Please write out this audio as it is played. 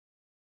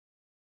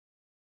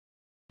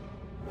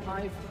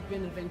I've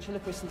been a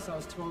ventriloquist since I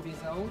was 12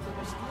 years old.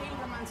 It's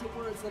really romantic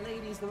words the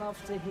ladies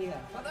love to hear.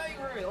 Are they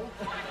real?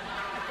 I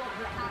thought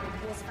the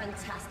act was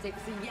fantastic,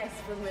 so yes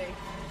for me.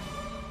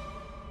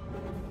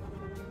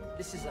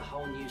 This is a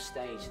whole new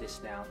stage,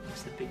 this now.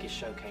 It's the biggest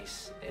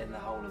showcase in the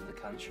whole of the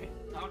country.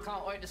 I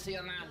can't wait to see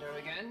Amanda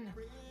again.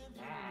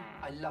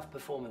 I love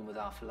performing with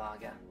Arthur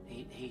Lager.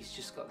 He's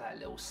just got that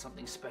little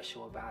something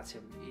special about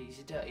him. He's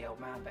a dirty old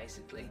man,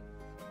 basically.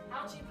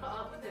 How do you put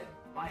up with him?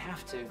 I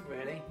have to,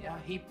 really. Yeah,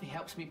 he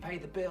helps me pay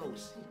the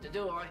bills.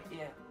 Do I?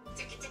 Yeah.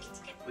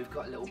 We've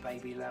got little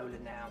baby Lola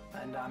now,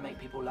 and I make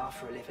people laugh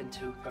for a living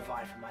to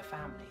provide for my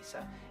family.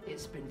 So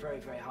it's been very,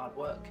 very hard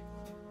work.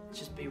 It's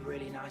just be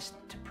really nice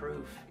to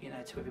prove, you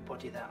know, to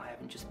everybody that I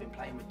haven't just been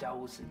playing with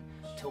dolls and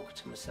talking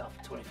to myself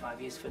for 25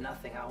 years for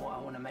nothing. I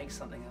want to make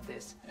something of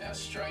this. Yeah, it's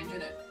strange,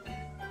 isn't it?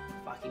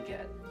 If I can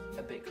get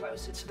a bit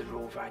closer to the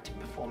raw variety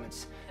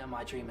performance, you know,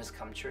 my dream has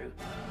come true.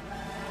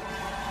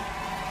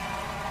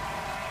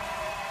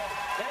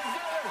 Let's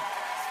go!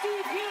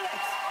 Steve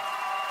Hewlett!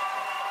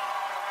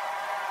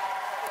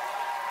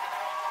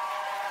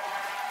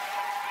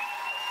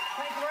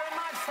 Thank you very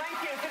much. Thank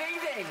you. Good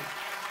evening.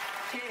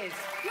 Cheers.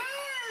 No!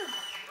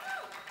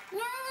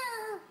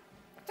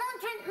 Don't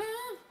drink me!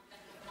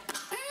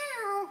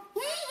 Ow!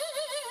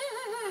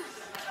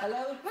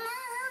 Hello? Hello?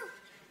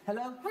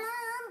 Hello? Hello?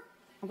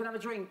 I'm gonna have a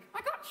drink.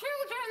 I got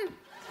children!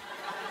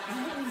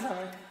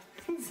 Sorry.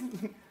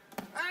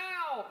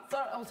 Ow!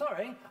 Oh,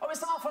 sorry. Oh,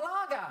 it's Arthur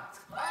Lager.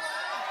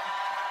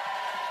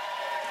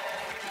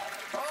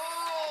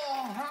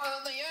 Oh,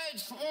 on the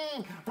edge.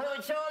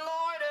 Put your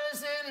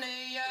lighters in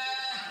the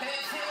air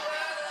if you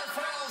ever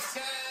felt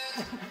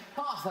scared.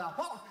 Arthur,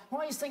 why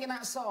are you singing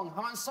that song?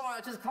 I'm sorry,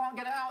 I just can't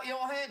get it out of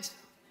your head.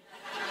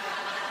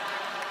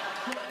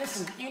 Look,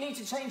 listen, you need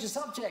to change the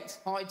subject.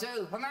 I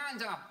do.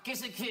 Amanda,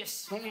 kiss a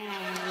kiss.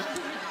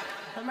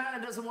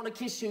 Amanda doesn't want to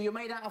kiss you. You're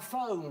made out of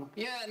foam.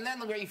 Yeah,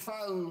 memory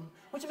foam.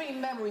 What do you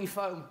mean memory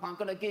foam? I'm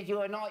going to give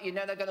you a night you're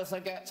never going to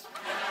forget.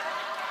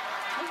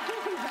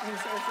 I'm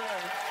so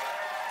sorry.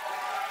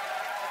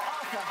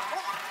 Arthur,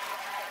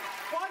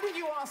 why did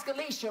you ask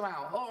Alicia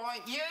out? All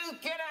right, you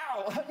get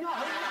out. No.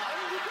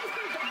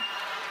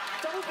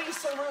 Don't be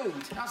so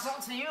rude. That's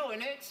up to you,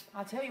 innit?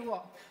 I'll tell you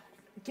what.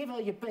 Give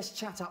her your best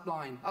chat-up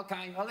line.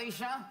 OK,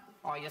 Alicia,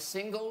 are you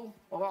single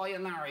or are you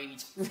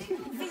married? For you,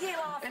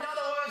 Arthur. In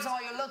other words,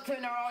 are you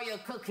looking or are you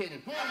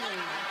cooking?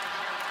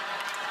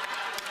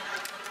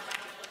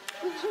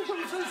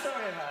 I'm so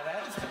sorry about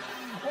that.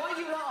 Why are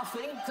you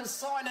laughing? Because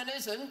Simon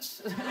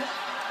isn't.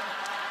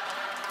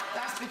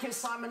 That's because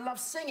Simon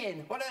loves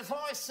singing. Well, if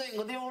I sing,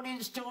 will the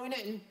audience join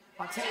in?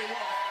 I tell you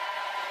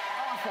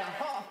what,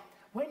 Arthur,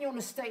 when you're on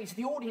the stage,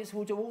 the audience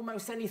will do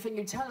almost anything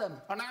you tell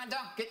them. Amanda,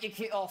 get your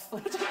kit off.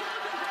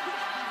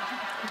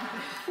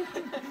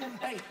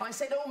 Hey, I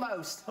said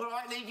almost. All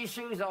right, leave your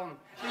shoes on.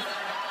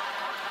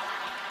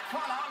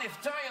 Come on, if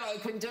J-Lo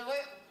can do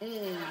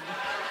it.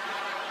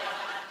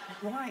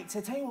 Right,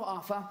 so tell you what,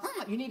 Arthur,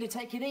 you need to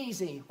take it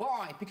easy.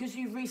 Why? Because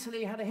you've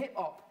recently had a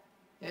hip-hop.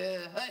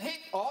 Yeah, a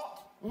hip-hop?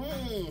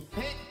 Hip,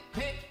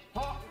 hip,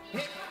 hop,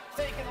 hip.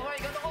 Take it away,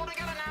 got it all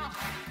together now.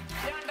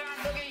 Down, down,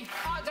 boogie.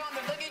 I down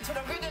the boogie to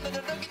the rhythm of the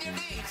boogie you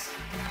knees.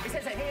 It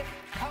says a hip,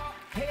 hop,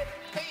 hip,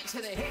 beat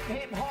to the hip,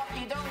 hip, hop.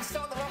 You don't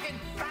stop the rocking.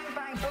 Bang,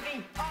 bang,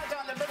 boogie. I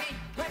down the boogie.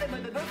 Rhythm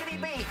of the boogity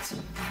beat.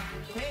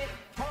 Hip,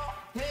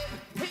 hop, hip,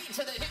 beat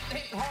to the hip,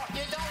 hip, hop.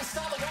 You don't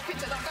stop the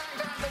rocking to the bang,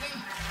 bang, boogie.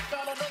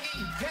 Down the boogie.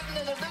 Rhythm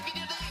of the boogie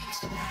you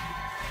knees.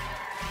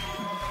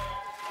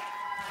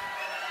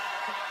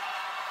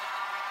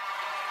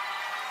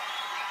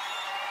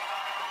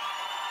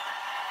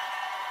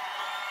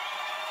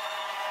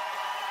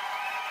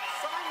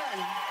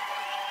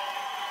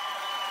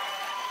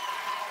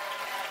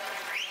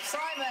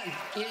 Simon!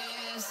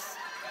 Yes?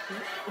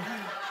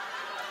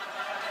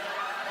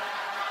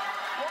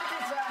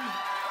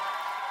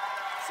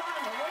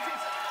 Simon,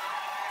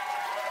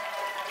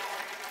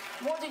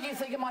 what did you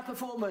think of my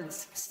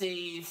performance?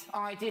 Steve,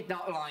 I did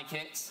not like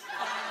it.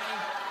 I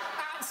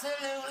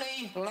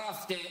absolutely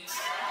loved it.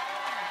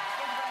 Thank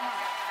you very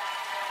much.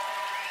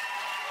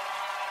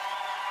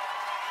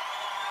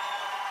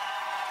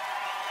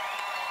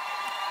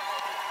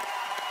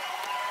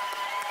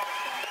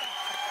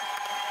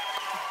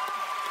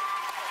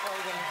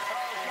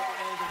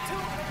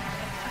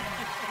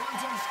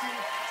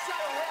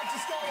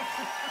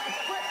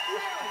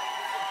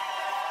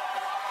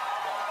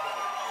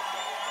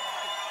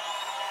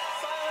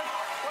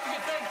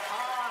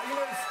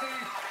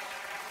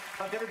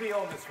 I'm going to be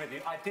honest with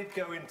you, I did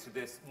go into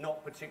this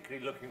not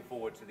particularly looking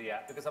forward to the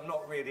act because I'm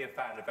not really a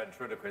fan of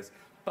ventriloquists,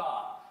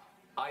 but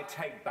I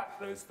take back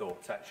those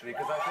thoughts, actually,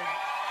 because I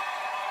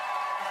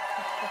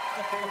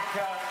think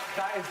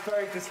that is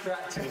very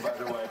distracting, by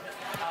the way.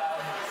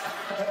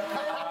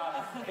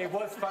 It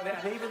was funny,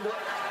 and even though...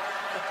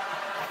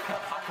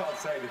 I can't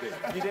say anything.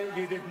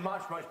 You did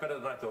much, much better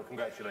than I thought.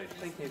 Congratulations.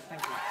 Thank you,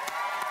 thank you.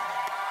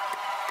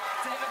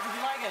 David, did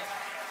you like it?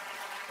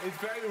 It's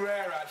very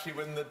rare, actually,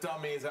 when the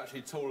dummy is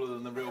actually taller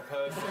than the real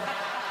person.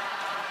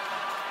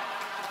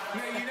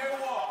 No, you know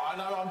what? I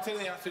know, I'm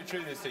telling the absolute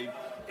truth, Steve,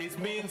 is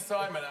me and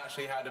Simon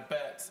actually had a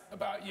bet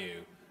about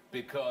you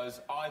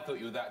because I thought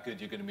you were that good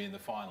you're going to be in the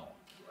final.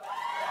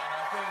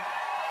 And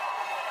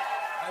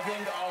I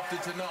think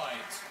after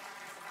tonight,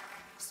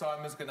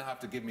 Simon's going to have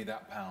to give me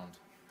that pound.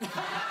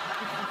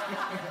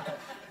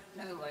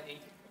 No way.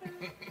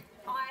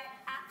 I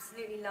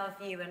absolutely love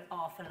you and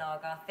Arthur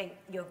Lager. I think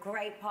you're a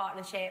great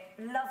partnership.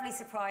 Lovely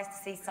surprise to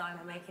see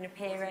Simon make an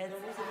appearance.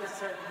 It wasn't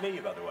necessarily me,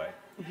 by the way.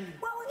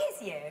 Well, it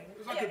is you. It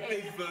was like a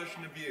big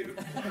version of you.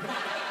 I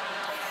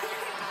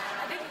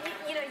think,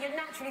 you know, you're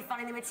naturally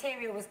funny, the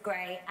material was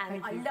great,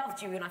 and I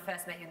loved you when I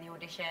first met you in the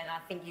audition. I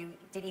think you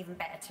did even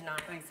better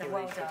tonight. So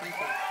well done. Thank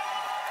you.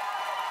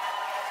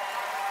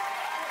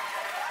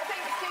 I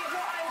think, Steve,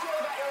 what I enjoy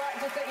about your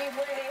act is that you've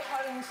really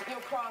honed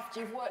your craft.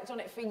 You've worked on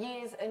it for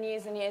years and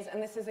years and years,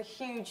 and this is a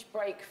huge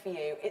break for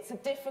you. It's a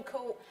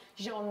difficult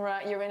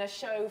genre. You're in a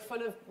show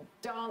full of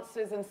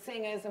dancers and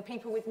singers and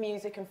people with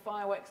music and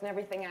fireworks and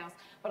everything else.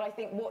 But I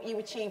think what you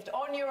achieved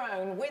on your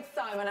own with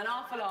Simon and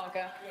Arthur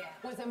Lager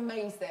was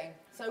amazing.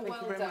 So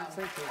well done. Thank you.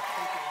 Thank you.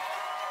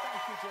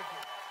 Thank you,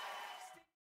 Jackie.